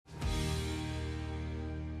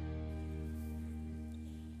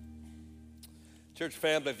Church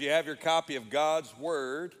family, if you have your copy of God's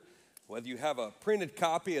Word, whether you have a printed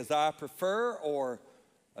copy as I prefer or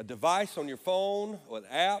a device on your phone or an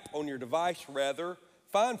app on your device rather,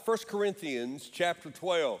 find 1 Corinthians chapter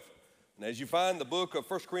 12. And as you find the book of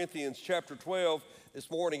 1 Corinthians chapter 12,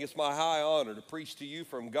 this morning it's my high honor to preach to you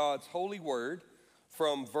from God's holy word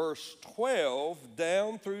from verse 12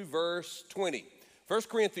 down through verse 20. 1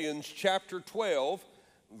 Corinthians chapter 12,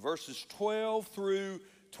 verses 12 through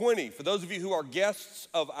 20. For those of you who are guests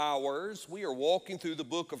of ours, we are walking through the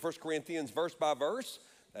book of 1 Corinthians verse by verse.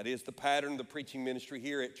 That is the pattern of the preaching ministry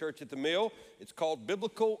here at Church at the Mill. It's called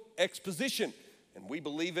biblical exposition. And we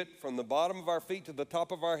believe it from the bottom of our feet to the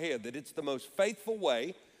top of our head that it's the most faithful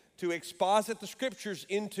way to exposit the scriptures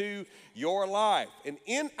into your life. And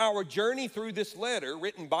in our journey through this letter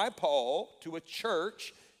written by Paul to a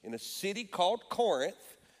church in a city called Corinth,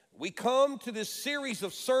 we come to this series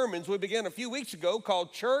of sermons we began a few weeks ago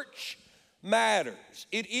called Church Matters.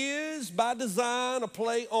 It is by design a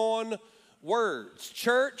play on words.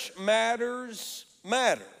 Church matters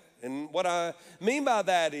matter. And what I mean by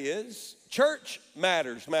that is church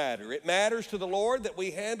matters matter. It matters to the Lord that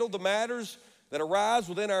we handle the matters that arise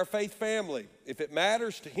within our faith family. If it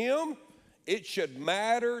matters to Him, it should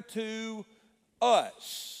matter to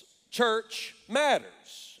us. Church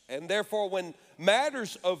matters. And therefore, when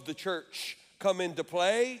matters of the church come into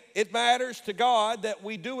play, it matters to God that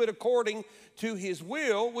we do it according to His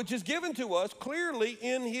will, which is given to us clearly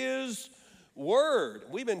in His Word.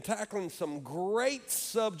 We've been tackling some great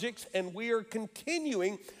subjects, and we are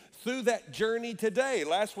continuing through that journey today.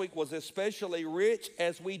 Last week was especially rich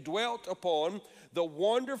as we dwelt upon the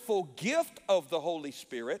wonderful gift of the Holy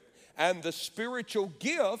Spirit and the spiritual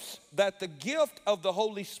gifts that the gift of the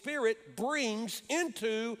Holy Spirit brings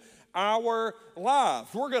into our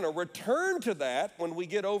lives. We're going to return to that when we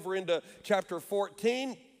get over into chapter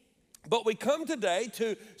 14. But we come today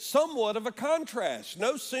to somewhat of a contrast.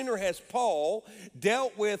 No sooner has Paul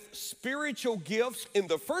dealt with spiritual gifts in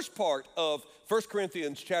the first part of 1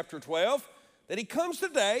 Corinthians chapter 12 that he comes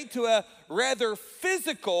today to a rather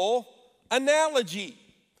physical analogy.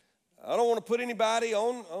 I don't want to put anybody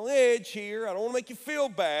on edge here. I don't want to make you feel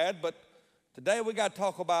bad, but today we got to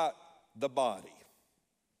talk about the body.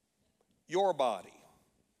 Your body.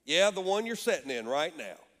 Yeah, the one you're sitting in right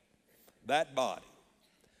now. That body.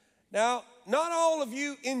 Now, not all of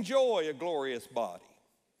you enjoy a glorious body.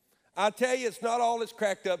 I tell you, it's not all it's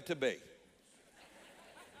cracked up to be.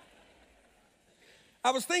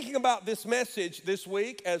 I was thinking about this message this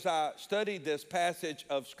week as I studied this passage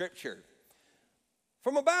of Scripture.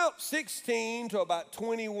 From about 16 to about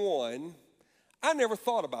 21, I never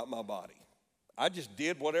thought about my body. I just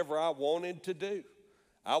did whatever I wanted to do.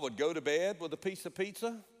 I would go to bed with a piece of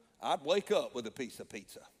pizza. I'd wake up with a piece of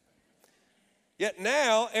pizza. Yet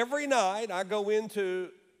now, every night, I go into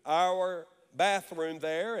our bathroom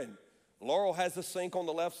there, and Laurel has a sink on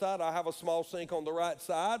the left side. I have a small sink on the right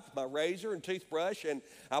side, my razor and toothbrush, and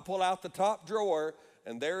I pull out the top drawer,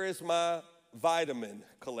 and there is my vitamin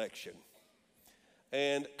collection.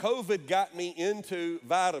 And COVID got me into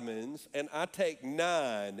vitamins, and I take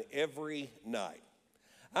 9 every night.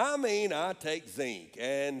 I mean, I take zinc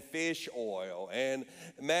and fish oil and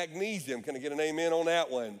magnesium. Can I get an amen on that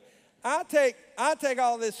one? I take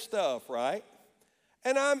all this stuff, right?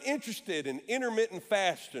 And I'm interested in intermittent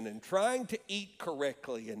fasting and trying to eat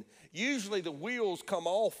correctly. And usually the wheels come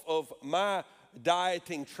off of my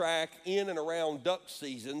dieting track in and around duck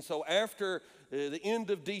season. So after the end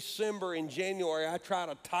of December and January, I try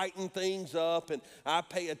to tighten things up and I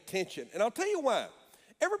pay attention. And I'll tell you why.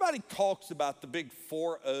 Everybody talks about the big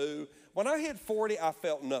 4-0. When I hit 40, I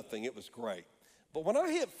felt nothing. It was great. But when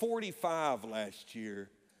I hit 45 last year,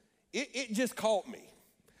 it just caught me.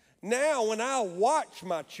 Now, when I watch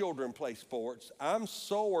my children play sports, I'm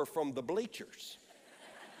sore from the bleachers.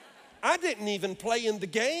 I didn't even play in the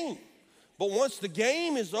game. But once the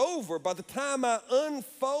game is over, by the time I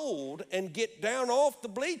unfold and get down off the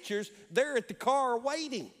bleachers, they're at the car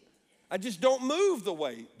waiting. I just don't move the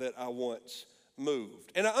way that I once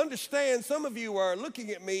moved. And I understand some of you are looking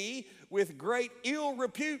at me with great ill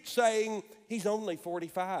repute saying, he's only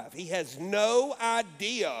 45. He has no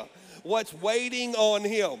idea what's waiting on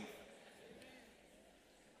him.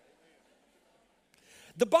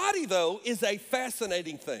 The body, though, is a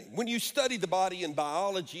fascinating thing. When you study the body in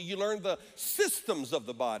biology, you learn the systems of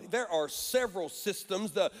the body. There are several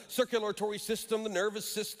systems: the circulatory system, the nervous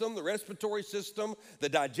system, the respiratory system, the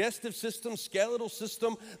digestive system, skeletal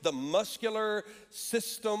system, the muscular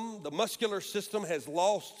system. The muscular system has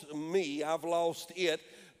lost me. I've lost it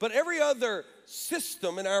but every other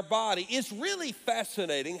system in our body. Is really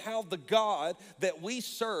fascinating how the God that we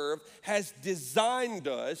serve has designed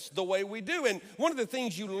us the way we do. And one of the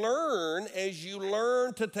things you learn as you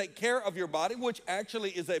learn to take care of your body, which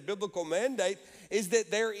actually is a biblical mandate, is that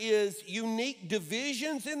there is unique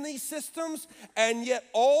divisions in these systems, and yet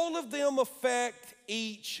all of them affect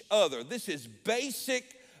each other. This is basic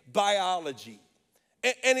biology.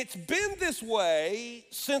 And it's been this way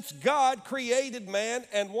since God created man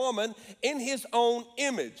and woman in his own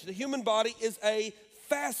image. The human body is a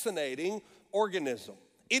fascinating organism.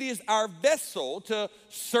 It is our vessel to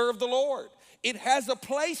serve the Lord. It has a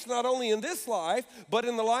place not only in this life, but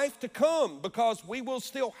in the life to come, because we will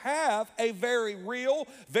still have a very real,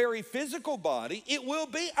 very physical body. It will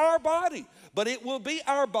be our body, but it will be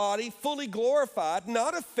our body fully glorified,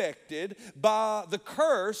 not affected by the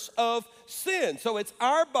curse of sin. So it's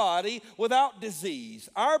our body without disease,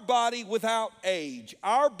 our body without age,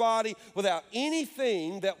 our body without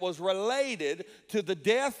anything that was related to the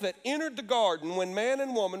death that entered the garden when man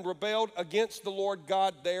and woman rebelled against the Lord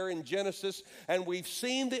God there in Genesis. And we've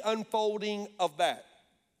seen the unfolding of that.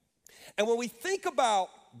 And when we think about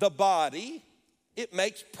the body, it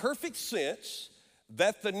makes perfect sense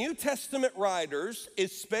that the New Testament writers,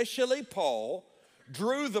 especially Paul,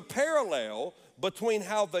 drew the parallel between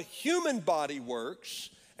how the human body works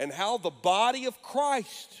and how the body of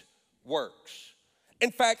Christ works.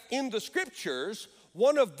 In fact, in the scriptures,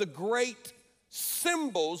 one of the great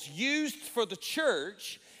symbols used for the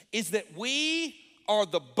church is that we are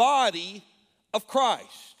the body of Christ.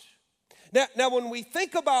 Now, when we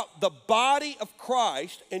think about the body of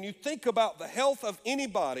Christ and you think about the health of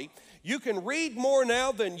anybody, you can read more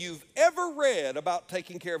now than you've ever read about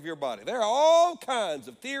taking care of your body. There are all kinds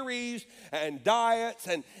of theories and diets,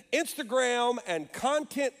 and Instagram and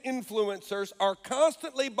content influencers are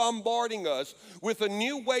constantly bombarding us with a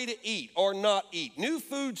new way to eat or not eat, new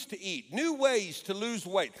foods to eat, new ways to lose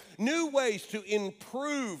weight, new ways to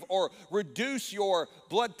improve or reduce your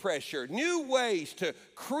blood pressure, new ways to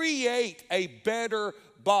create a better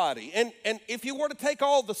body. And if you were to take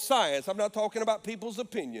all the science, I'm not talking about people's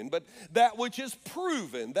opinion, but that which is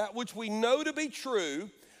proven, that which we know to be true,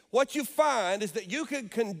 what you find is that you can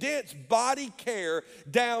condense body care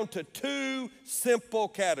down to two simple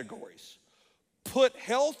categories. Put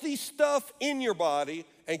healthy stuff in your body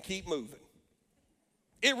and keep moving.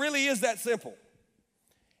 It really is that simple.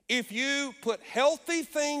 If you put healthy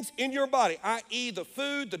things in your body, i.e. the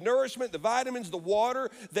food, the nourishment, the vitamins, the water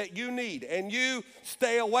that you need, and you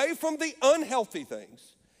stay away from the unhealthy things,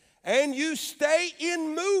 and you stay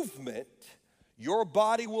in movement, your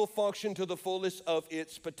body will function to the fullest of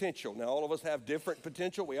its potential. Now, all of us have different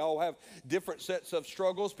potential. We all have different sets of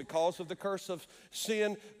struggles because of the curse of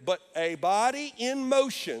sin, but a body in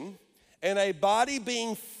motion and a body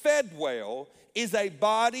being fed well is a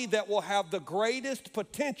body that will have the greatest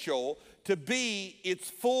potential to be its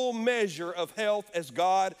full measure of health as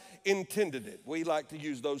God intended it. We like to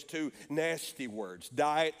use those two nasty words,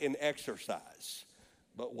 diet and exercise.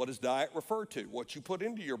 But what does diet refer to? What you put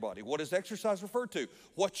into your body. What does exercise refer to?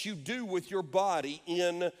 What you do with your body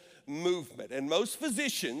in movement. And most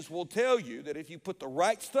physicians will tell you that if you put the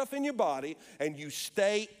right stuff in your body and you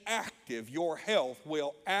stay active, your health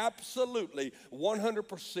will absolutely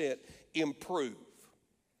 100% improve.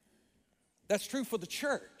 That's true for the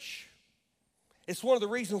church. It's one of the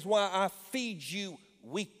reasons why I feed you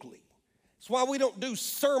weekly. It's why we don't do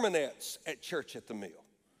sermonettes at church at the meal.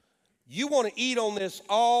 You want to eat on this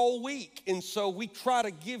all week, and so we try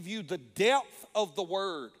to give you the depth of the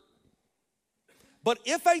word. But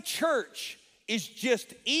if a church is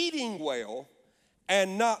just eating well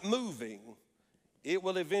and not moving, it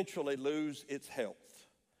will eventually lose its health.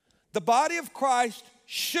 The body of Christ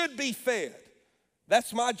should be fed.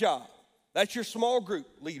 That's my job. That's your small group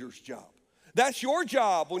leader's job. That's your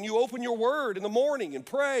job when you open your word in the morning and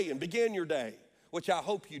pray and begin your day, which I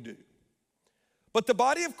hope you do. But the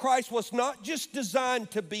body of Christ was not just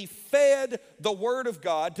designed to be fed the word of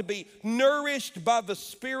God, to be nourished by the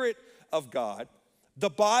Spirit of God. The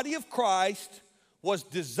body of Christ was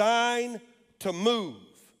designed to move,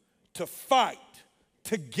 to fight,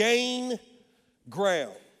 to gain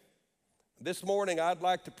ground. This morning, I'd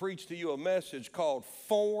like to preach to you a message called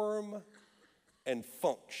Form and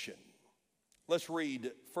Function. Let's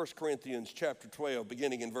read 1 Corinthians chapter 12,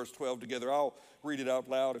 beginning in verse 12 together. I'll read it out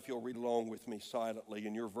loud if you'll read along with me silently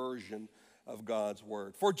in your version of God's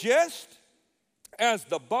word. For just as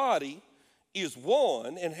the body is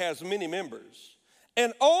one and has many members,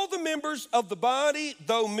 and all the members of the body,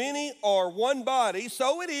 though many, are one body,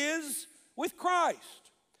 so it is with Christ.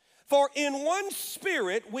 For in one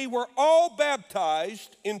Spirit we were all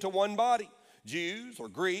baptized into one body, Jews or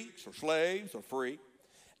Greeks or slaves or free,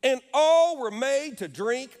 and all were made to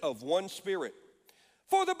drink of one Spirit.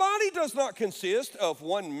 For the body does not consist of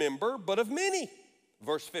one member, but of many.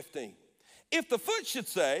 Verse 15. If the foot should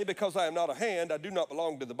say, because I am not a hand, I do not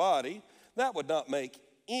belong to the body, that would not make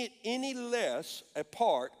it any less a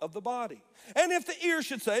part of the body. And if the ear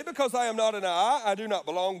should say, because I am not an eye, I do not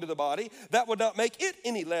belong to the body, that would not make it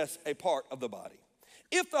any less a part of the body.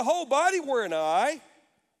 If the whole body were an eye,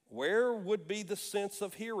 where would be the sense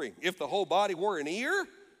of hearing? If the whole body were an ear,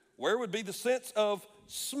 where would be the sense of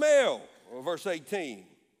smell? Verse 18.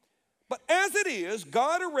 But as it is,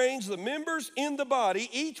 God arranged the members in the body,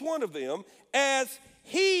 each one of them, as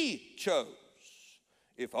he chose.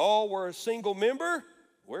 If all were a single member,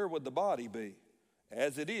 where would the body be?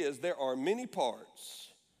 As it is, there are many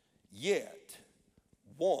parts, yet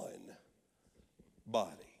one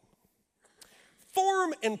body.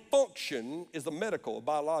 Form and function is a medical, a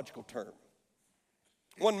biological term.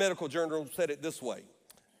 One medical journal said it this way.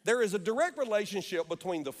 There is a direct relationship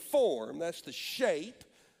between the form, that's the shape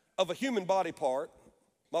of a human body part,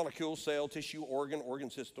 molecule, cell, tissue, organ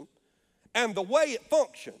system, and the way it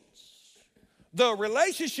functions. The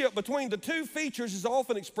relationship between the two features is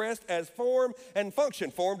often expressed as form and function.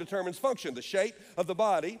 Form determines function. The shape of the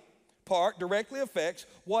body part directly affects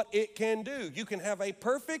what it can do. You can have a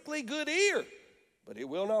perfectly good ear, but it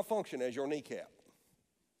will not function as your kneecap.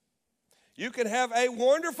 You can have a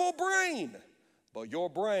wonderful brain, but your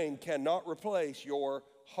brain cannot replace your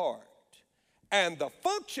heart. And the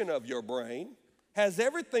function of your brain has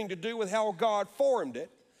everything to do with how God formed it,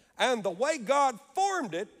 and the way God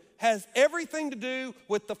formed it has everything to do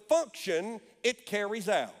with the function it carries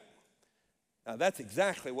out. Now, that's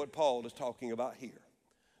exactly what Paul is talking about here.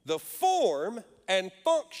 The form and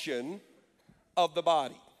function of the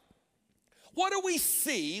body. What do we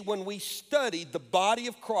see when we study the body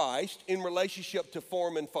of Christ in relationship to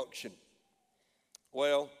form and function?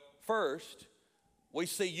 Well, first, we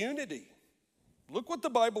see unity. Look what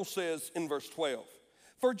the Bible says in verse 12.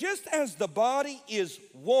 For just as the body is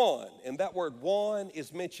one, and that word one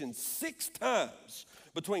is mentioned 6 times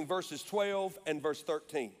between verses 12 and verse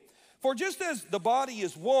 13. For just as the body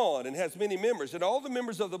is one and has many members, and all the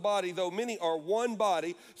members of the body, though many, are one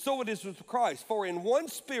body, so it is with Christ. For in one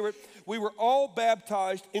Spirit we were all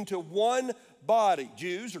baptized into one body,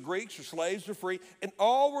 Jews or Greeks or slaves or free, and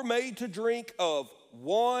all were made to drink of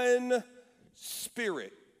one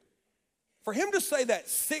Spirit. For him to say that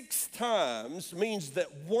 6 times means that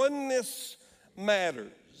oneness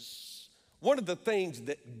matters. One of the things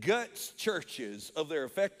that guts churches of their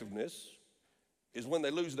effectiveness is when they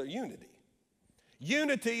lose their unity.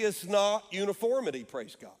 Unity is not uniformity,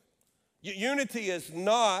 praise God. Unity is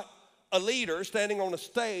not a leader standing on a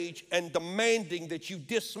stage and demanding that you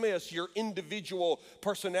dismiss your individual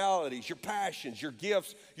personalities, your passions, your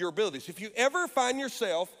gifts, your abilities. If you ever find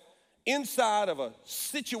yourself inside of a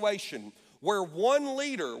situation where one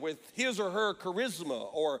leader with his or her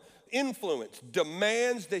charisma or influence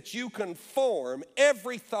demands that you conform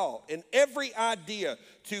every thought and every idea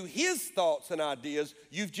to his thoughts and ideas,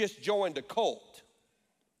 you've just joined a cult.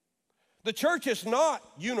 The church is not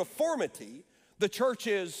uniformity, the church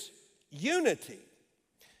is unity.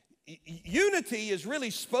 Unity is really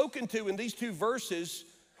spoken to in these 2 verses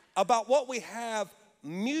about what we have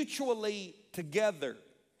mutually together.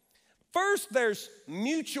 First, there's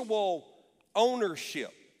mutual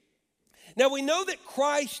ownership. Now, we know that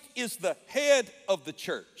Christ is the head of the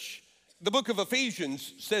church. The book of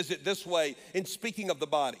Ephesians says it this way in speaking of the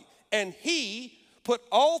body. And he put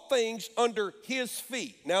all things under his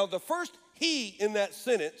feet. Now, the first he in that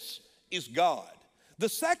sentence is God. The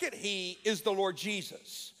second he is the Lord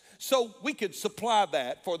Jesus. So we could supply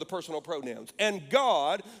that for the personal pronouns. And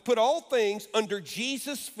God put all things under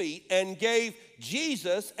Jesus' feet and gave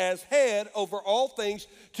Jesus as head over all things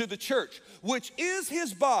to the church, which is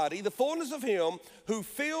his body, the fullness of him who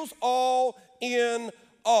fills all in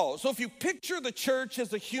all. So if you picture the church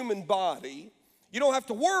as a human body, you don't have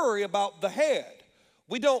to worry about the head.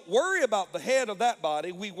 We don't worry about the head of that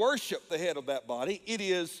body. We worship the head of that body. It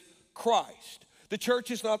is Christ. The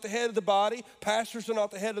church is not the head of the body. Pastors are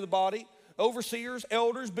not the head of the body. Overseers,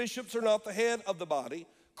 elders, bishops are not the head of the body.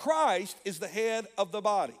 Christ is the head of the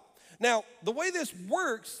body. Now, the way this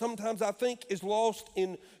works sometimes I think is lost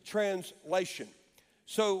in translation.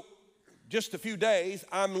 So just a few days,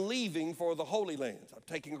 I'm leaving for the Holy Lands. I'm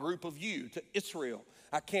taking a group of you to Israel.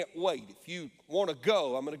 I can't wait. If you want to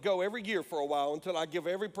go, I'm going to go every year for a while until I give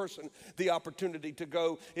every person the opportunity to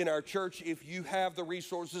go in our church. If you have the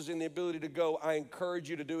resources and the ability to go, I encourage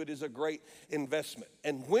you to do it. It is a great investment.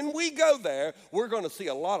 And when we go there, we're going to see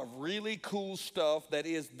a lot of really cool stuff that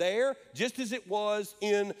is there just as it was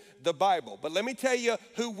in the Bible. But let me tell you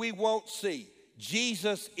who we won't see.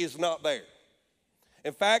 Jesus is not there.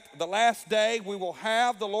 In fact, the last day we will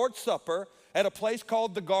have the Lord's Supper at a place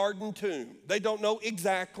called the Garden Tomb. They don't know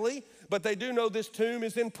exactly, but they do know this tomb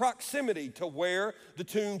is in proximity to where the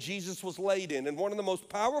tomb Jesus was laid in. And one of the most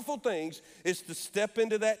powerful things is to step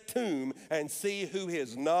into that tomb and see who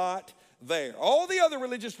is not there. All the other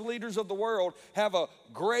religious leaders of the world have a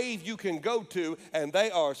grave you can go to, and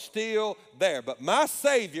they are still there. But my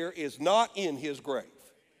Savior is not in his grave.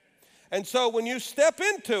 And so when you step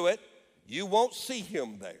into it, you won't see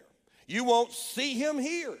him there. You won't see him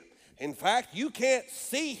here. In fact, you can't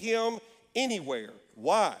see him anywhere.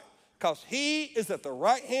 Why? Because he is at the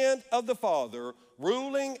right hand of the Father,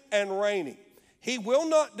 ruling and reigning. He will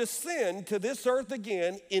not descend to this earth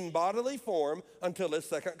again in bodily form until his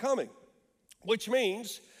second coming, which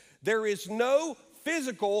means there is no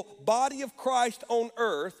physical body of Christ on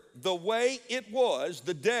earth the way it was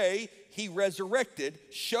the day he resurrected,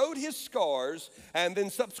 showed his scars, and then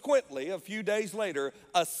subsequently, a few days later,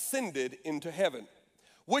 ascended into heaven.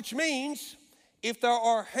 Which means if there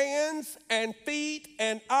are hands and feet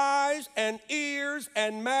and eyes and ears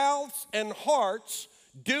and mouths and hearts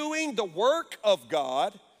doing the work of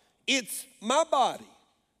God, it's my body,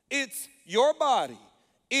 it's your body,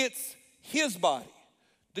 it's his body.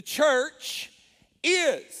 The church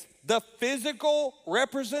is the physical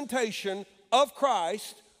representation of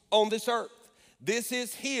Christ on this earth. This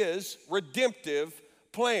is his redemptive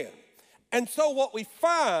plan. And so what we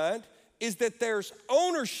find is that there's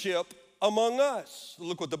ownership among us.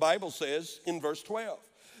 Look what the Bible says in verse 12.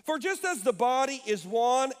 For just as the body is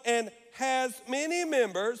one and has many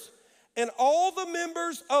members, and all the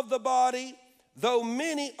members of the body, though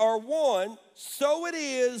many, are one, so it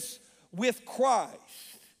is with Christ.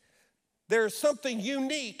 There's something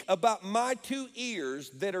unique about my two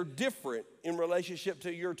ears that are different in relationship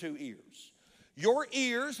to your two ears. Your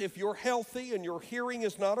ears, if you're healthy and your hearing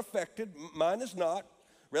is not affected, mine is not,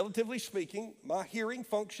 relatively speaking, my hearing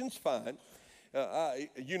functions fine.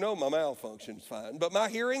 You know my mouth functions fine, but my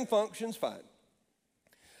hearing functions fine.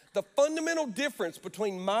 The fundamental difference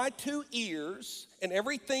between my two ears and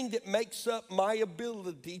everything that makes up my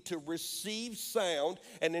ability to receive sound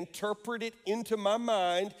and interpret it into my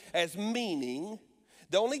mind as meaning,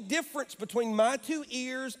 the only difference between my two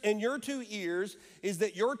ears and your two ears is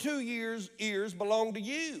that your two ears belong to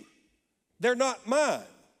you. They're not mine.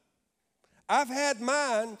 I've had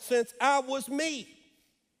mine since I was me.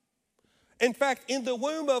 In fact, in the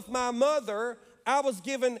womb of my mother, I was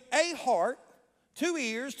given a heart, 2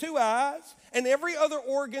 ears, 2 eyes, and every other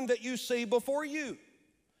organ that you see before you.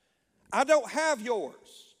 I don't have yours.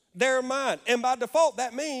 They're mine. And by default,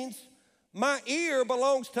 that means my ear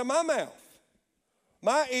belongs to my mouth.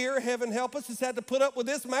 My ear, heaven help us, has had to put up with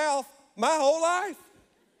this mouth my whole life.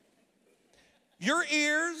 Your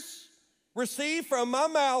ears receive from my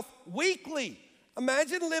mouth weekly.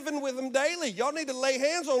 Imagine living with them daily. Y'all need to lay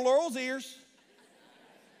hands on Laurel's ears.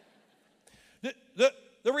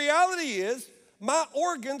 The reality is, my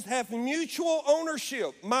organs have mutual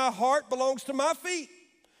ownership. My heart belongs to my feet.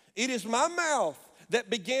 It is my mouth that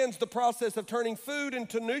begins the process of turning food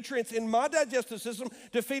into nutrients in my digestive system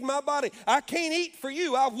to feed my body. I can't eat for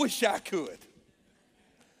you. I wish I could.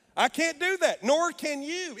 I can't do that, nor can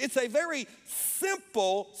you. It's a very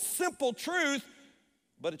simple truth,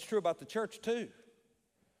 but it's true about the church too.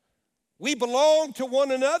 We belong to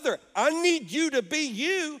one another. I need you to be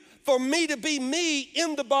you for me to be me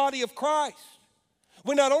in the body of Christ.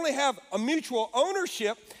 We not only have a mutual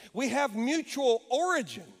ownership, we have mutual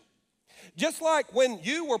origin. Just like when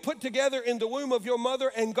you were put together in the womb of your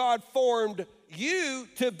mother and God formed you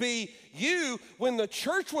to be you, when the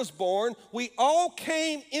church was born, we all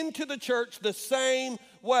came into the church the same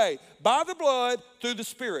way, by the blood, through the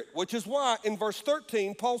Spirit, which is why in verse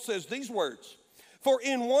 13, Paul says these words, "For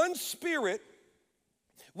in one Spirit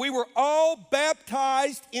we were all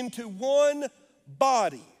baptized into one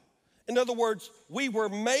body." In other words, we were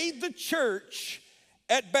made the church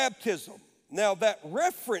at baptism. Now that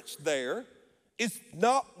reference there is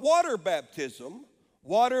not water baptism.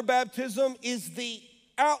 Water baptism is the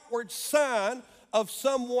outward sign of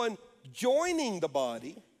someone joining the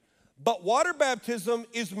body, but water baptism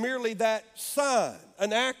is merely that sign,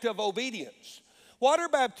 an act of obedience. Water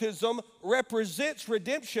baptism represents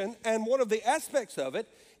redemption, and one of the aspects of it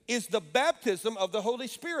is the baptism of the Holy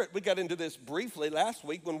Spirit. We got into this briefly last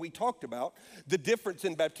week when we talked about the difference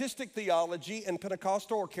in Baptistic theology and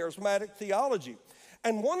Pentecostal or charismatic theology.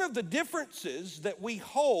 And one of the differences that we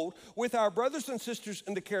hold with our brothers and sisters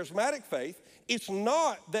in the charismatic faith, it's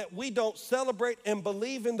not that we don't celebrate and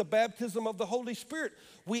believe in the baptism of the Holy Spirit.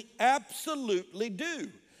 We absolutely do.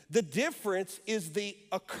 The difference is the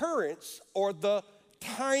occurrence or the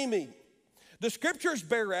timing. The scriptures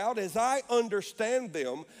bear out, as I understand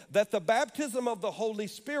them, that the baptism of the Holy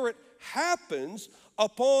Spirit happens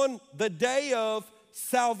upon the day of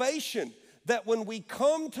salvation. That when we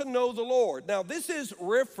come to know the Lord, now this is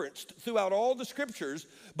referenced throughout all the scriptures,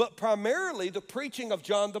 but primarily the preaching of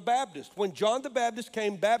John the Baptist. When John the Baptist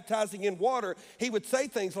came baptizing in water, he would say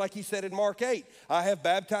things like he said in Mark 8, I have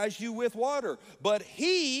baptized you with water, but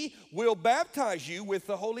he will baptize you with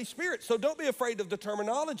the Holy Spirit. So don't be afraid of the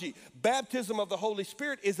terminology. Baptism of the Holy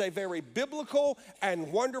Spirit is a very biblical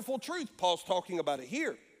and wonderful truth. Paul's talking about it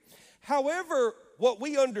here. However, what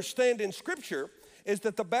we understand in Scripture is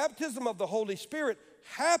that the baptism of the Holy Spirit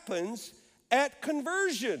happens at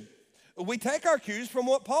conversion. We take our cues from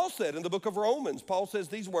what Paul said in the book of Romans. Paul says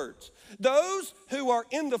these words, those who are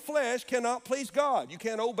in the flesh cannot please God. You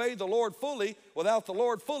can't obey the Lord fully without the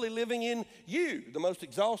Lord fully living in you. The most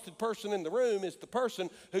exhausted person in the room is the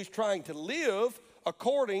person who's trying to live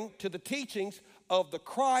according to the teachings of the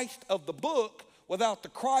Christ of the book without the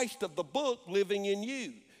Christ of the book living in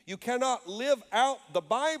you. You cannot live out the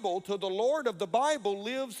Bible till the Lord of the Bible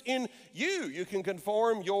lives in you. You can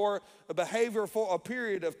conform your behavior for a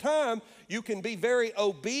period of time. You can be very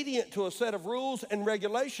obedient to a set of rules and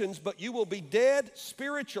regulations, but you will be dead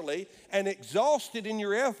spiritually and exhausted in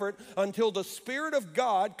your effort until the Spirit of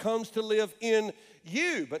God comes to live in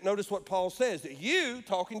you. But notice what Paul says, that you,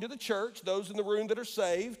 talking to the church, those in the room that are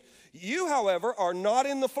saved, you, however, are not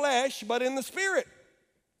in the flesh, but in the Spirit.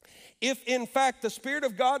 If in fact the Spirit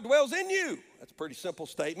of God dwells in you. That's a pretty simple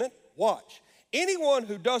statement. Watch. Anyone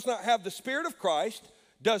who does not have the Spirit of Christ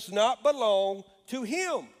does not belong to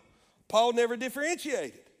him. Paul never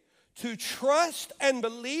differentiated. To trust and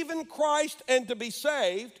believe in Christ and to be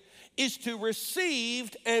saved is to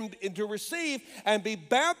receive and be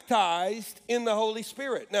baptized in the Holy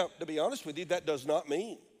Spirit. Now, to be honest with you, that does not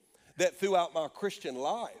mean that throughout my Christian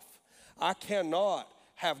life I cannot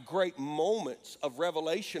have great moments of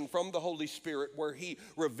revelation from the Holy Spirit where he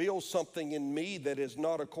reveals something in me that is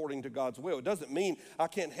not according to God's will. It doesn't mean I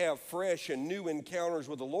can't have fresh and new encounters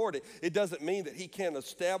with the Lord. It doesn't mean that he can't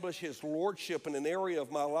establish his lordship in an area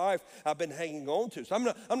of my life I've been hanging on to. So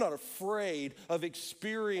I'm not afraid of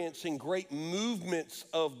experiencing great movements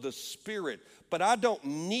of the Spirit, but I don't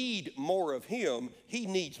need more of him. He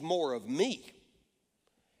needs more of me.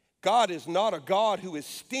 God is not a God who is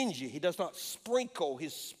stingy. He does not sprinkle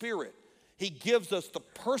his Spirit. He gives us the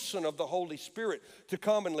person of the Holy Spirit to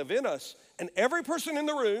come and live in us. And every person in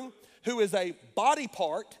the room who is a body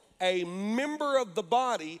part, a member of the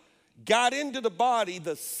body, got into the body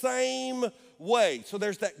the same way. So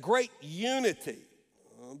there's that great unity.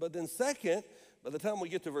 But then second, by the time we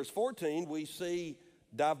get to verse 14, we see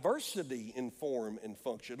diversity in form and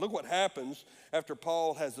function. Look what happens after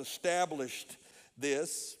Paul has established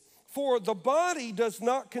this. For the body does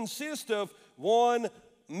not consist of one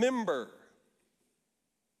member.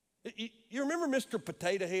 You remember Mr.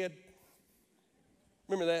 Potato Head?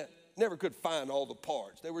 Remember that? Never could find all the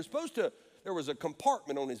parts. There was a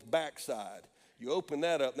compartment on his backside. You open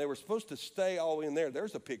that up, and they were supposed to stay all in there.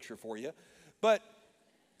 There's a picture for you. But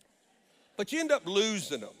you end up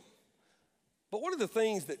losing them. But one of the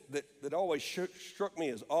things that always struck me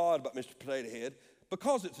as odd about Mr. Potato Head,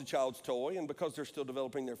 because it's a child's toy and because they're still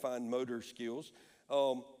developing their fine motor skills,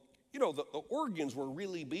 the organs were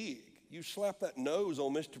really big. You slap that nose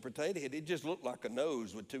on Mr. Potato Head, it just looked like a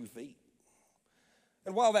nose with 2 feet.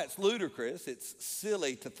 And while that's ludicrous, it's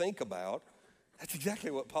silly to think about, that's exactly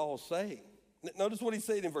what Paul's saying. Notice what he's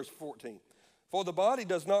saying in verse 14. For the body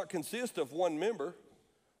does not consist of one member,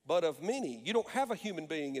 but of many. You don't have a human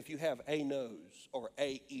being if you have a nose or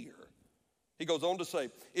a ear. He goes on to say,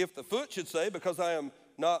 if the foot should say, because I am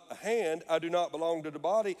not a hand, I do not belong to the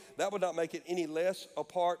body, that would not make it any less a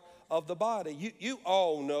part of the body. You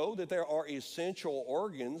all know that there are essential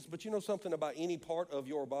organs, but you know something about any part of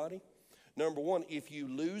your body? Number one, if you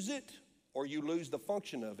lose it or you lose the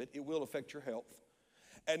function of it, it will affect your health.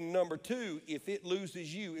 And number two, if it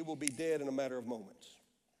loses you, it will be dead in a matter of moments.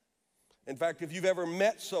 In fact, if you've ever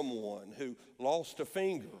met someone who lost a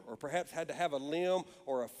finger or perhaps had to have a limb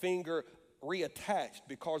or a finger reattached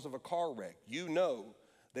because of a car wreck, you know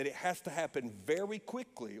that it has to happen very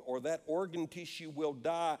quickly or that organ tissue will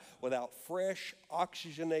die without fresh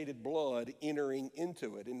oxygenated blood entering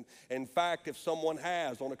into it. And in fact, if someone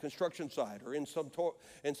has on a construction site or in some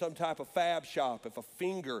type of fab shop, if a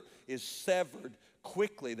finger is severed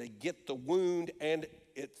quickly, they get the wound and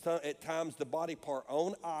at times the body part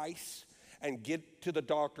on ice and get to the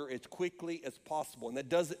doctor as quickly as possible. And that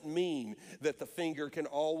doesn't mean that the finger can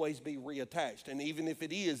always be reattached. And even if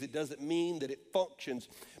it is, it doesn't mean that it functions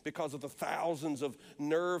because of the thousands of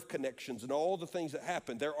nerve connections and all the things that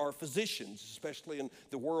happen. There are physicians, especially in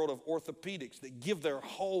the world of orthopedics, that give their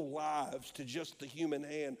whole lives to just the human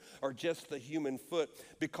hand or just the human foot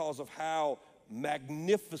because of how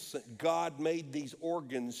magnificent God made these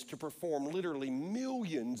organs to perform literally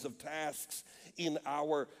millions of tasks in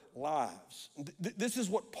our lives. This is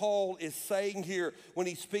what Paul is saying here when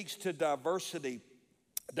he speaks to diversity.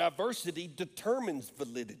 Diversity determines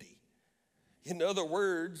validity. In other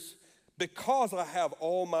words, because I have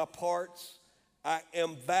all my parts, I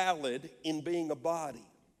am valid in being a body.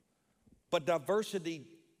 But diversity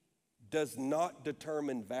does not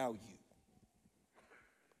determine value.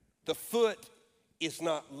 The foot is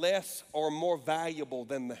not less or more valuable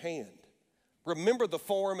than the hand. Remember the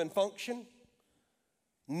form and function?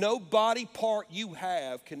 No body part you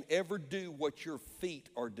have can ever do what your feet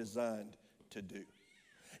are designed to do.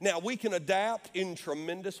 Now, we can adapt in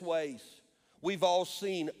tremendous ways. We've all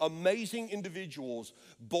seen amazing individuals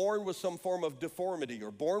born with some form of deformity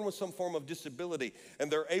or born with some form of disability,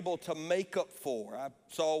 and they're able to make up for. I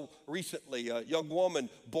saw recently a young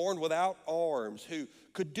woman born without arms who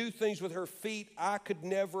could do things with her feet I could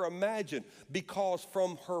never imagine because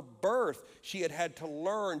from her birth she had to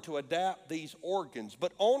learn to adapt these organs.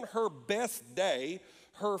 But on her best day,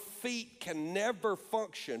 her feet can never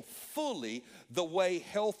function fully the way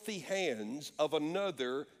healthy hands of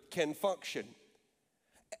another can function.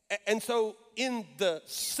 And so in the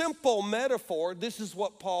simple metaphor, this is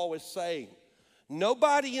what Paul is saying.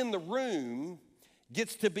 Nobody in the room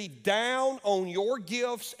gets to be down on your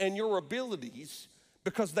gifts and your abilities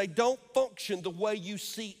because they don't function the way you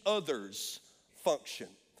see others function.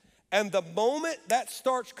 And the moment that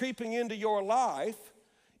starts creeping into your life,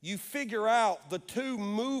 you figure out the two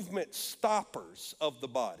movement stoppers of the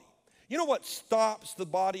body. You know what stops the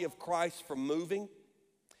body of Christ from moving?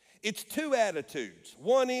 It's two attitudes.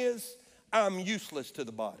 One is, I'm useless to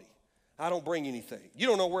the body. I don't bring anything. You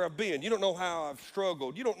don't know where I've been. You don't know how I've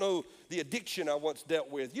struggled. You don't know the addiction I once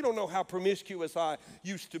dealt with. You don't know how promiscuous I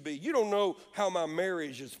used to be. You don't know how my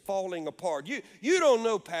marriage is falling apart. You don't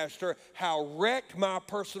know, Pastor, how wrecked my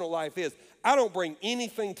personal life is. I don't bring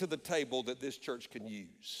anything to the table that this church can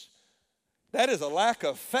use. That is a lack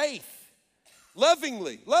of faith.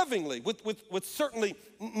 Lovingly, with certainly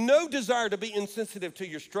no desire to be insensitive to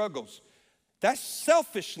your struggles. That's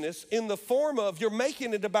selfishness in the form of you're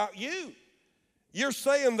making it about you. You're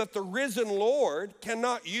saying that the risen Lord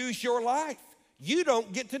cannot use your life. You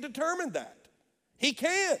don't get to determine that. He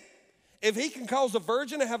can. If he can cause a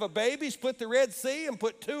virgin to have a baby, split the Red Sea, and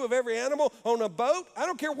put two of every animal on a boat, I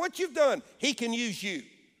don't care what you've done, he can use you.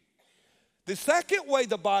 The second way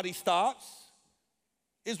the body stops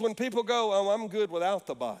is when people go, oh, I'm good without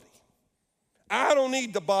the body. I don't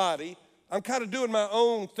need the body. I'm kind of doing my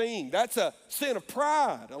own thing. That's a sin of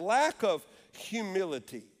pride, a lack of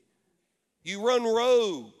humility. You run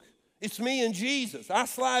rogue. It's me and Jesus. I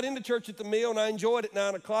slide into church at the meal and I enjoy it at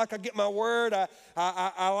 9 o'clock. I get my word.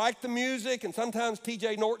 I like the music, and sometimes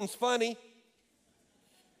TJ Norton's funny.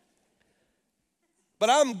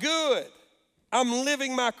 But I'm good. I'm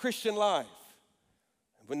living my Christian life.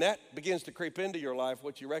 When that begins to creep into your life,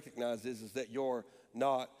 what you recognize is that you're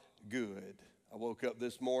not good. I woke up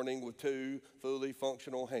this morning with two fully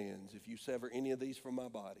functional hands. If you sever any of these from my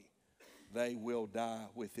body, they will die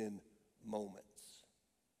within moments.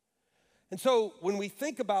 And so when we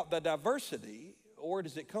think about the diversity, where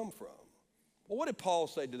does it come from? Well, what did Paul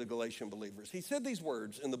say to the Galatian believers? He said these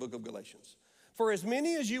words in the book of Galatians. For as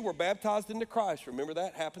many as you were baptized into Christ, remember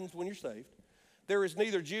that happens when you're saved. There is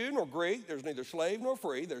neither Jew nor Greek, there's neither slave nor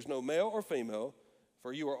free, there's no male or female,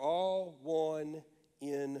 for you are all one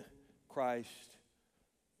in Christ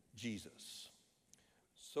Jesus.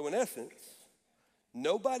 So in essence,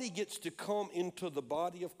 nobody gets to come into the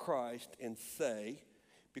body of Christ and say,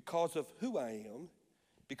 because of who I am,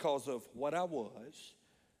 because of what I was,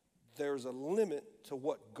 there's a limit to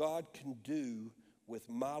what God can do with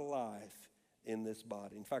my life in this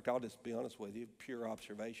body. In fact, I'll just be honest with you, pure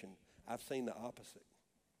observation. I've seen the opposite.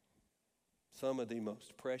 Some of the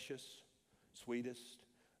most precious, sweetest,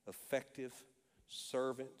 effective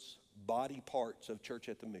servants, body parts of Church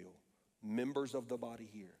at the Mill, members of the body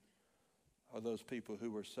here, are those people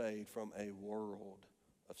who were saved from a world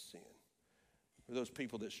of sin. Or those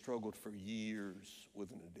people that struggled for years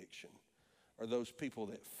with an addiction. Or those people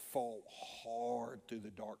that fought hard through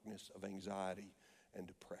the darkness of anxiety and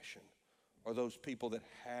depression. Or those people that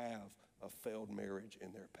have a failed marriage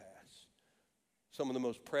in their past. Some of the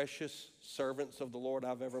most precious servants of the Lord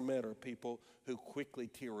I've ever met are people who quickly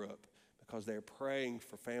tear up because they're praying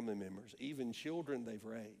for family members, even children they've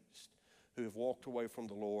raised, who have walked away from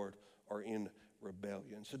the Lord or in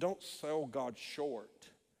rebellion. So don't sell God short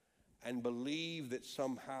and believe that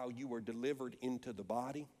somehow you were delivered into the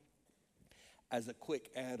body as a quick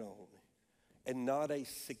add-on and not a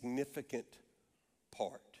significant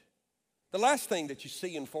part. The last thing that you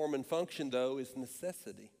see in form and function, though, is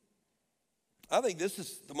necessity. I think this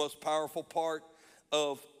is the most powerful part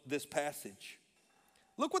of this passage.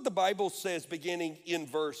 Look what the Bible says beginning in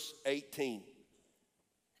verse 18.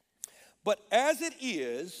 But as it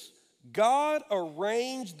is, God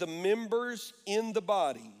arranged the members in the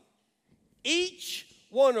body, each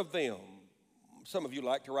one of them. Some of you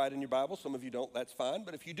like to write in your Bible, some of you don't, that's fine.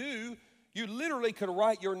 But if you do, you literally could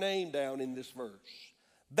write your name down in this verse.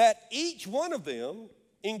 That each one of them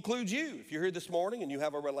includes you. If you're here this morning and you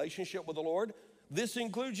have a relationship with the Lord, this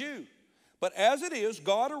includes you. But as it is,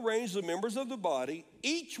 God arranged the members of the body,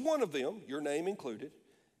 each one of them, your name included,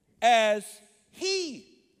 as He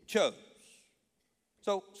chose.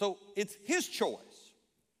 So it's His choice.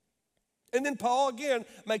 And then Paul again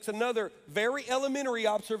makes another very elementary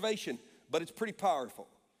observation, but it's pretty powerful.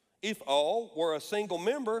 If all were a single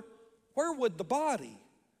member, where would the body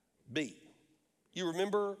be? You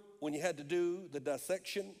remember when you had to do the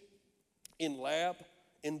dissection in lab,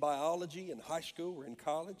 in biology, in high school or in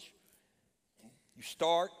college? You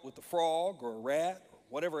start with a frog or a rat or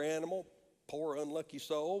whatever animal, poor unlucky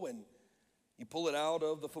soul, and you pull it out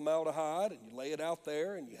of the formaldehyde and you lay it out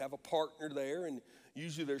there and you have a partner there, and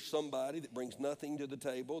usually there's somebody that brings nothing to the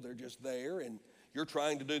table. They're just there and you're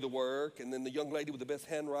trying to do the work, and then the young lady with the best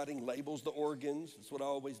handwriting labels the organs. That's what I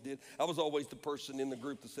always did. I was always the person in the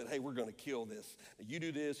group that said, hey, we're going to kill this. You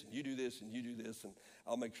do this, and you do this, and you do this, and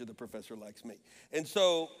I'll make sure the professor likes me. And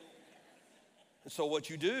so what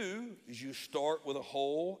you do is you start with a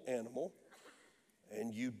whole animal,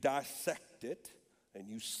 and you dissect it, and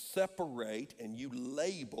you separate, and you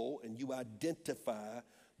label, and you identify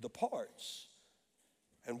the parts.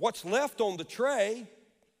 And what's left on the tray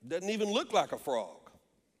doesn't even look like a frog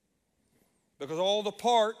because all the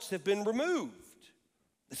parts have been removed.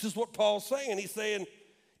 This is what Paul's saying. He's saying,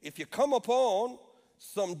 if you come upon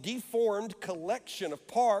some deformed collection of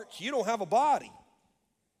parts, you don't have a body.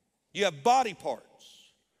 You have body parts.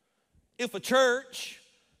 If a church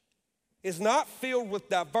is not filled with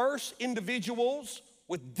diverse individuals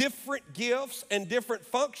with different gifts and different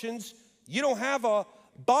functions, you don't have a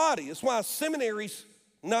body. That's why a seminary's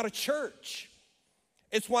not a church.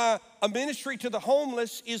 It's why a ministry to the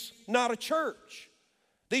homeless is not a church.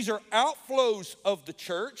 These are outflows of the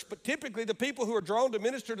church, but typically the people who are drawn to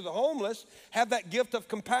minister to the homeless have that gift of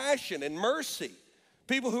compassion and mercy.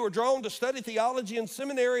 People who are drawn to study theology in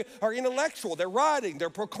seminary are intellectual. They're writing, they're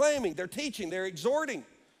proclaiming, they're teaching, they're exhorting.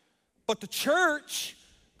 But the church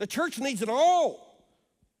needs it all.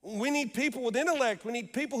 We need people with intellect. We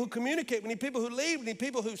need people who communicate. We need people who lead. We need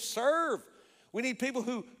people who serve. We need people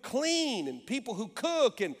who clean and people who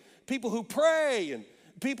cook and people who pray and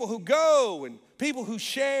people who go and people who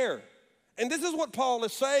share. And this is what Paul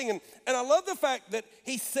is saying. And I love the fact that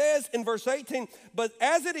he says in verse 18, but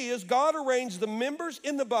as it is, God arranged the members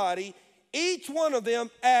in the body, each one of them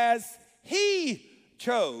as He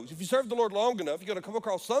chose. If you serve the Lord long enough, you're going to come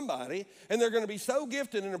across somebody and they're going to be so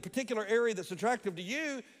gifted in a particular area that's attractive to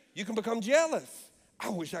you, you can become jealous. I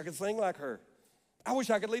wish I could sing like her. I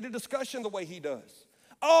wish I could lead a discussion the way he does.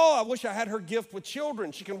 Oh, I wish I had her gift with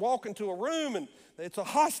children. She can walk into a room and it's a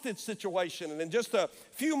hostage situation. And in just a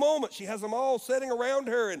few moments, she has them all sitting around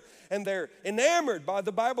her and they're enamored by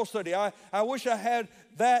the Bible study. I wish I had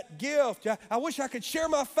that gift. I wish I could share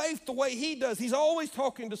my faith the way he does. He's always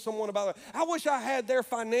talking to someone about it. I wish I had their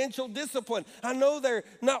financial discipline. I know they're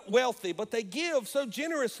not wealthy, but they give so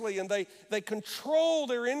generously and they control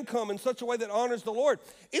their income in such a way that honors the Lord.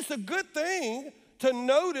 It's a good thing to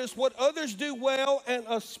notice what others do well and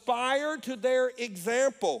aspire to their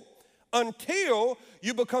example until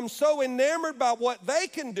you become so enamored by what they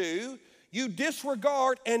can do, you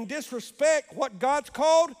disregard and disrespect what God's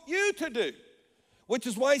called you to do. Which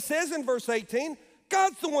is why he says in verse 18,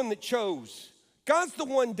 God's the one that chose. God's the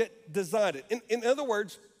one that designed it. In other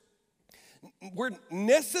words, we're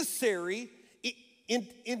necessary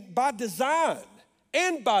by design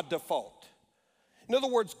and by default. In other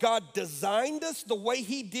words, God designed us the way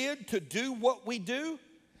He did to do what we do.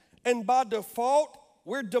 And by default,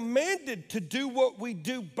 we're demanded to do what we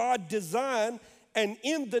do by design. And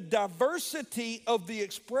in the diversity of the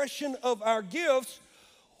expression of our gifts,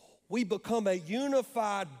 we become a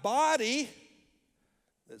unified body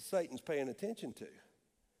that Satan's paying attention to,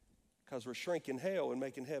 because we're shrinking hell and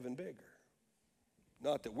making heaven bigger.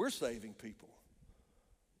 Not that we're saving people,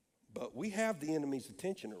 but we have the enemy's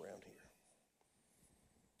attention around here.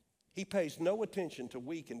 He pays no attention to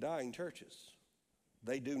weak and dying churches.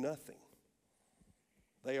 They do nothing.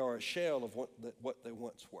 They are a shell of what they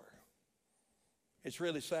once were. It's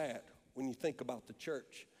really sad when you think about the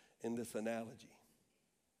church in this analogy.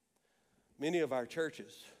 Many of our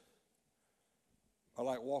churches are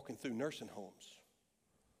like walking through nursing homes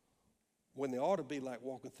when they ought to be like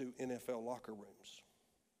walking through NFL locker rooms.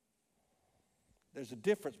 There's a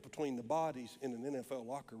difference between the bodies in an NFL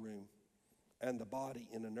locker room and the body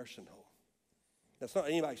in a nursing home. That's not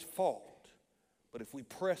anybody's fault, but if we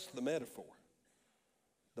press the metaphor,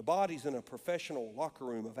 the bodies in a professional locker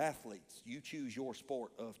room of athletes, you choose your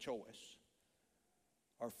sport of choice,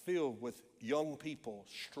 are filled with young people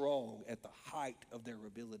strong at the height of their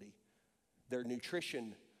ability. Their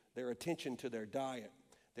nutrition, their attention to their diet,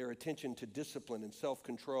 their attention to discipline and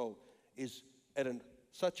self-control is at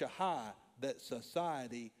such a high that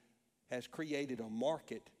society has created a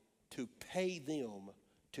market to pay them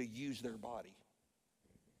to use their body.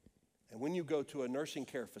 And when you go to a nursing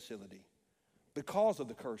care facility, because of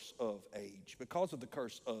the curse of age, because of the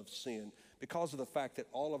curse of sin, because of the fact that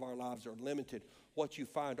all of our lives are limited, what you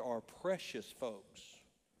find are precious folks,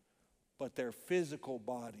 but their physical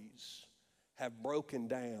bodies have broken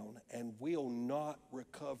down and will not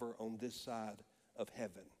recover on this side of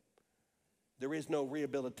heaven. There is no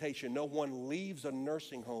rehabilitation. No one leaves a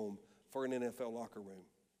nursing home for an NFL locker room.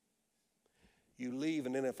 You leave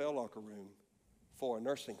an NFL locker room for a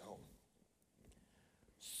nursing home.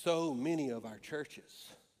 So many of our churches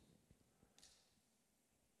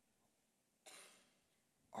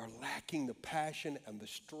are lacking the passion and the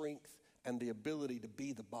strength and the ability to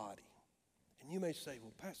be the body. And you may say,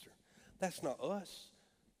 well, Pastor, that's not us.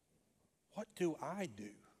 What do I do?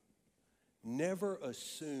 Never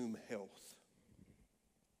assume health.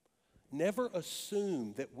 Never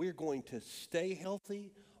assume that we're going to stay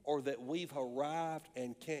healthy or that we've arrived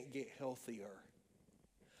and can't get healthier.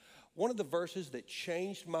 One of the verses that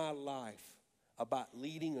changed my life about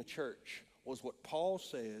leading a church was what Paul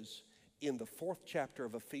says in the 4th chapter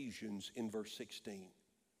of Ephesians in verse 16.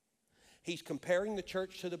 He's comparing the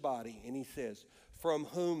church to the body, and he says, from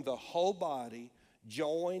whom the whole body,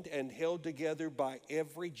 joined and held together by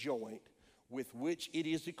every joint with which it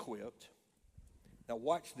is equipped. Now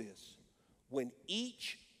watch this. When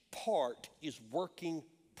each part is working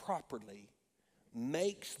properly,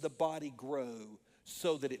 makes the body grow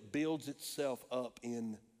so that it builds itself up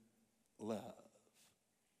in love.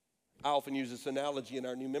 I often use this analogy in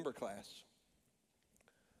our new member class.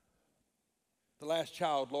 The last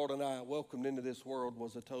child Lord and I welcomed into this world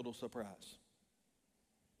was a total surprise.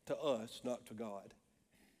 To us, not to God.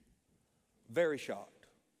 Very shocked.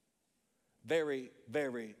 Very,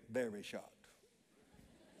 very, very shocked.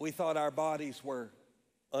 We thought our bodies were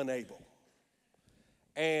unable.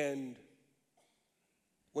 And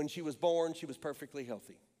when she was born, she was perfectly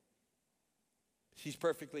healthy. She's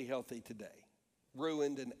perfectly healthy today.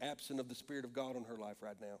 Ruined and absent of the Spirit of God on her life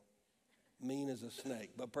right now. Mean as a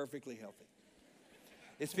snake, but perfectly healthy.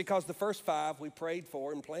 It's because the first 5 we prayed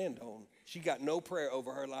for and planned on. She got no prayer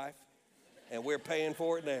over her life, and we're paying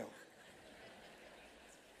for it now.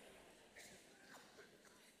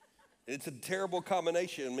 It's a terrible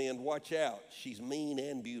combination, man. Watch out. She's mean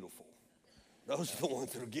and beautiful. Those are the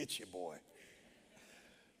ones that'll get you, boy.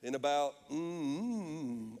 In about,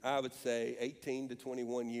 I would say, 18 to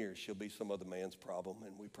 21 years, she'll be some other man's problem,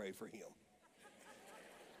 and we pray for him.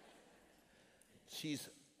 She's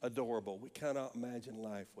adorable. We cannot imagine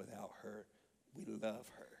life without her. We love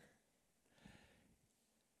her.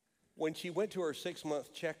 When she went to her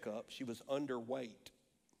 6-month checkup, she was underweight.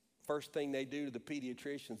 First thing they do to the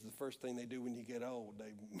pediatricians, the first thing they do when you get old,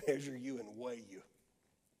 they measure you and weigh you.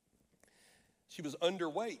 She was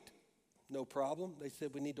underweight. No problem. They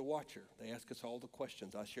said we need to watch her. They ask us all the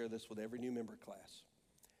questions. I share this with every new member class.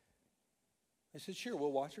 They said, sure,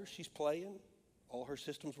 we'll watch her. She's playing. All her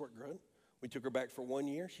systems work good. We took her back for 1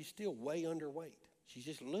 year. She's still way underweight. She's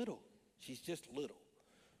just little. She's just little.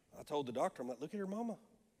 I told the doctor, I'm like, look at her mama.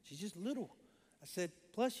 She's just little. I said,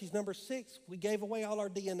 plus she's number 6. We gave away all our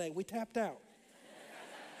DNA. We tapped out.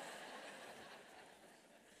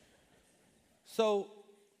 So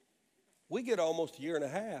we get almost 1.5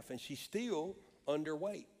 years, and she's still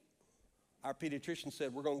underweight. Our pediatrician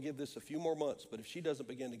said, we're going to give this a few more months, but if she doesn't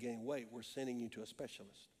begin to gain weight, we're sending you to a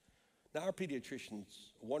specialist. Now, our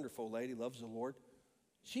pediatrician's a wonderful lady, loves the Lord.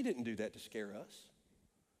 She didn't do that to scare us.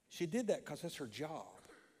 She did that because that's her job.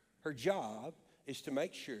 Her job is to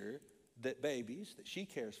make sure that babies that she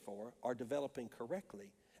cares for are developing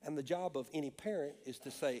correctly. And the job of any parent is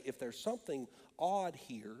to say, if there's something odd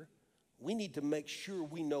here, we need to make sure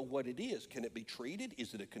we know what it is. Can it be treated?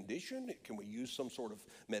 Is it a condition? Can we use some sort of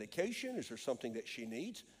medication? Is there something that she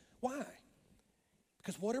needs? Why?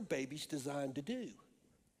 Because what are babies designed to do?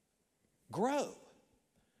 Grow.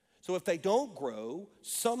 So if they don't grow,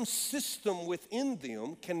 some system within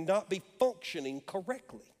them cannot be functioning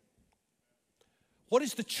correctly. What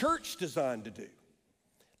is the church designed to do?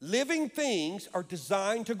 Living things are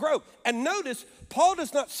designed to grow. And notice, Paul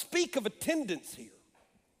does not speak of attendance here.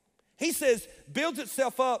 He says, builds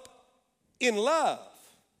itself up in love.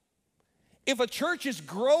 If a church is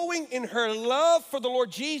growing in her love for the Lord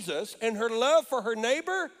Jesus and her love for her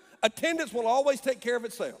neighbor, attendance will always take care of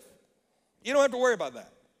itself. You don't have to worry about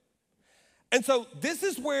that. And so this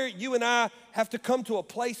is where you and I have to come to a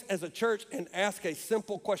place as a church and ask a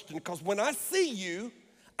simple question. Because when I see you,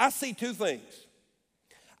 I see two things.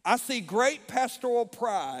 I see great pastoral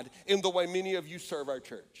pride in the way many of you serve our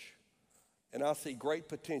church. And I see great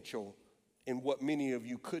potential in what many of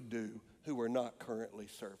you could do who are not currently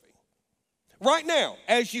serving. Right now,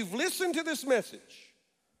 as you've listened to this message,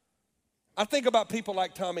 I think about people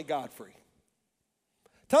like Tommy Godfrey.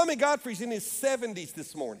 Tommy Godfrey's in his 70s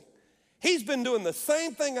this morning. He's been doing the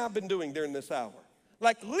same thing I've been doing during this hour.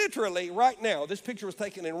 Like literally right now, this picture was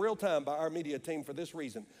taken in real time by our media team for this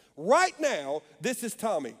reason. Right now, this is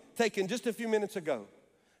Tommy, taken just a few minutes ago.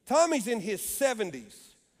 Tommy's in his 70s.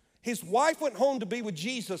 His wife went home to be with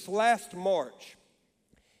Jesus last March.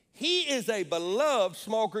 He is a beloved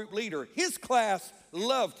small group leader. His class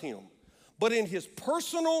loved him. But in his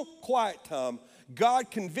personal quiet time,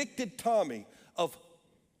 God convicted Tommy of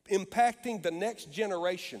impacting the next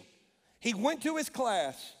generation. He went to his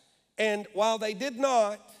class, and while they did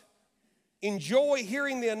not enjoy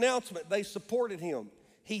hearing the announcement, they supported him.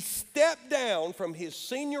 He stepped down from his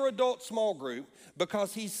senior adult small group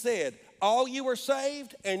because he said, all you are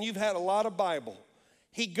saved and you've had a lot of Bible.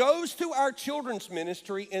 He goes to our children's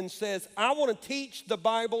ministry and says, I want to teach the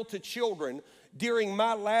Bible to children during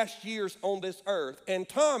my last years on this earth. And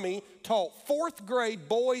Tommy taught 4th grade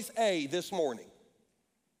boys A this morning.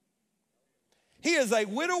 He is a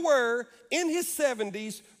widower in his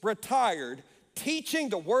 70s, retired, teaching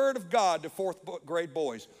the Word of God to 4th grade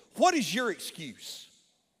boys. What is your excuse?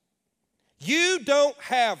 You don't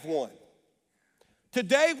have one.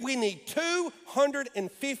 Today we need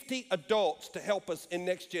 250 adults to help us in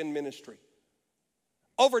Next Gen ministry.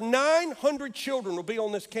 Over 900 children will be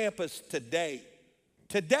on this campus today.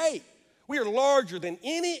 Today, we are larger than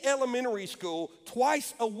any elementary school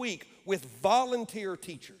twice a week with volunteer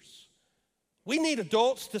teachers. We need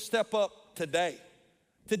adults to step up today.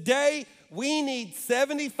 Today, we need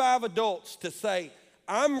 75 adults to say,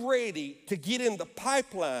 I'm ready to get in the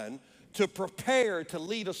pipeline to prepare to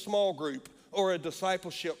lead a small group or a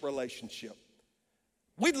discipleship relationship.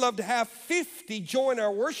 We'd love to have 50 join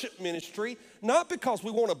our worship ministry, not because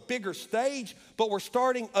we want a bigger stage, but we're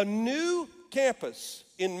starting a new campus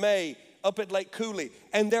in May up at Lake Cooley.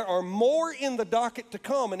 And there are more in the docket to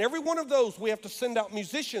come. And every one of those, we have to send out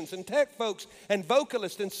musicians and tech folks and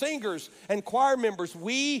vocalists and singers and choir members.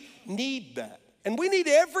 We need that. And we need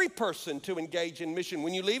every person to engage in mission.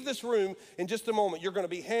 When you leave this room in just a moment, you're going to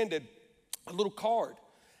be handed a little card.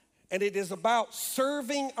 And it is about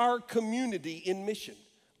serving our community in mission.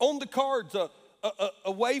 On the card's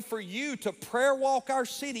a way for you to prayer walk our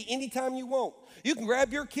city anytime you want. You can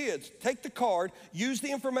grab your kids, take the card, use the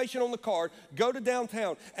information on the card, go to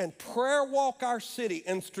downtown and prayer walk our city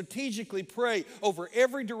and strategically pray over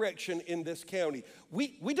every direction in this county.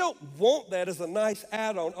 We don't want that as a nice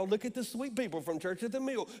add-on. Oh, look at the sweet people from Church at the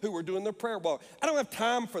Mill who are doing their prayer walk. I don't have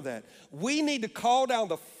time for that. We need to call down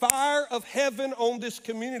the fire of heaven on this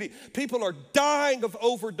community. People are dying of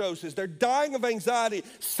overdoses. They're dying of anxiety.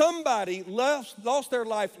 Somebody lost their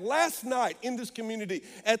life last night in this community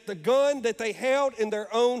at the gun that they held in their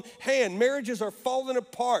own hand. Marriages are falling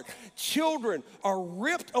apart. Children are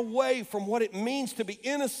ripped away from what it means to be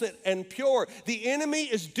innocent and pure. The enemy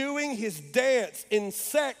is doing his dance in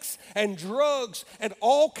sex and drugs and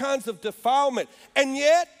all kinds of defilement. And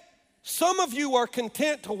yet, some of you are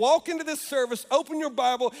content to walk into this service, open your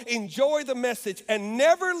Bible, enjoy the message, and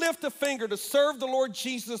never lift a finger to serve the Lord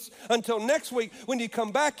Jesus until next week when you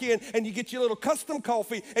come back in and you get your little custom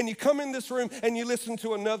coffee and you come in this room and you listen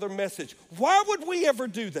to another message. Why would we ever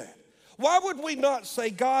do that? Why would we not say,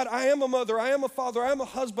 God, I am a mother, I am a father, I am a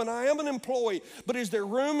husband, I am an employee, but is there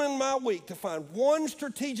room in my week to find one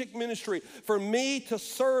strategic ministry for me to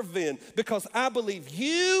serve in? Because I believe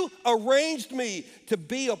you arranged me to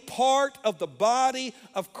be a part of the body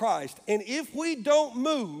of Christ. And if we don't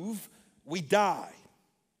move, we die.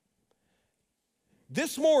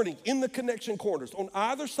 This morning in the connection corners on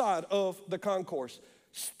either side of the concourse,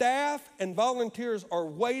 staff and volunteers are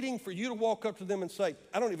waiting for you to walk up to them and say,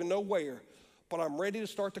 I don't even know where, but I'm ready to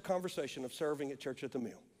start the conversation of serving at Church at the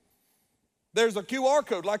Mill. There's a QR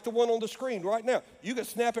code like the one on the screen right now. You can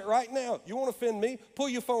snap it right now. You want to offend me? Pull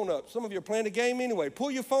your phone up. Some of you are playing a game anyway.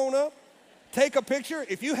 Pull your phone up. Take a picture.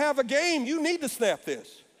 If you have a game, you need to snap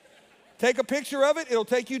this. Take a picture of it. It'll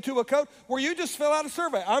take you to a code where you just fill out a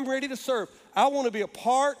survey. I'm ready to serve. I want to be a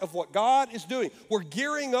part of what God is doing. We're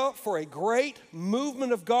gearing up for a great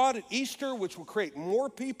movement of God at Easter, which will create more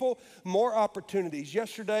people, more opportunities.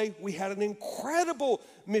 Yesterday, we had an incredible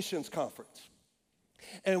missions conference.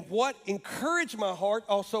 And what encouraged my heart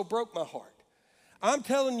also broke my heart. I'm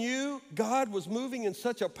telling you, God was moving in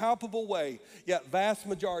such a palpable way, yet vast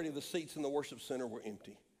majority of the seats in the worship center were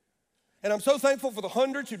empty. And I'm so thankful for the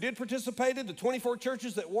hundreds who did participate, the 24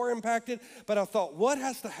 churches that were impacted. But I thought, what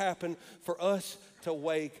has to happen for us to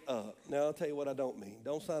wake up? Now, I'll tell you what I don't mean.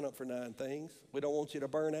 Don't sign up for 9 things. We don't want you to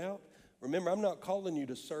burn out. Remember, I'm not calling you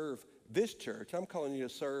to serve this church. I'm calling you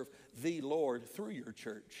to serve the Lord through your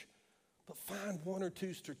church. But find 1 or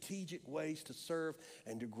 2 strategic ways to serve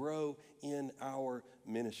and to grow in our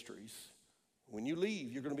ministries. When you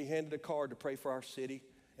leave, you're going to be handed a card to pray for our city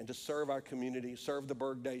and to serve our community, serve the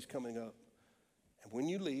Berg Days coming up. And when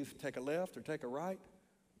you leave, take a left or take a right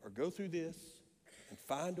or go through this and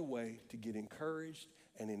find a way to get encouraged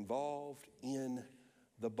and involved in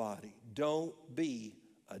the body. Don't be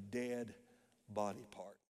a dead body part.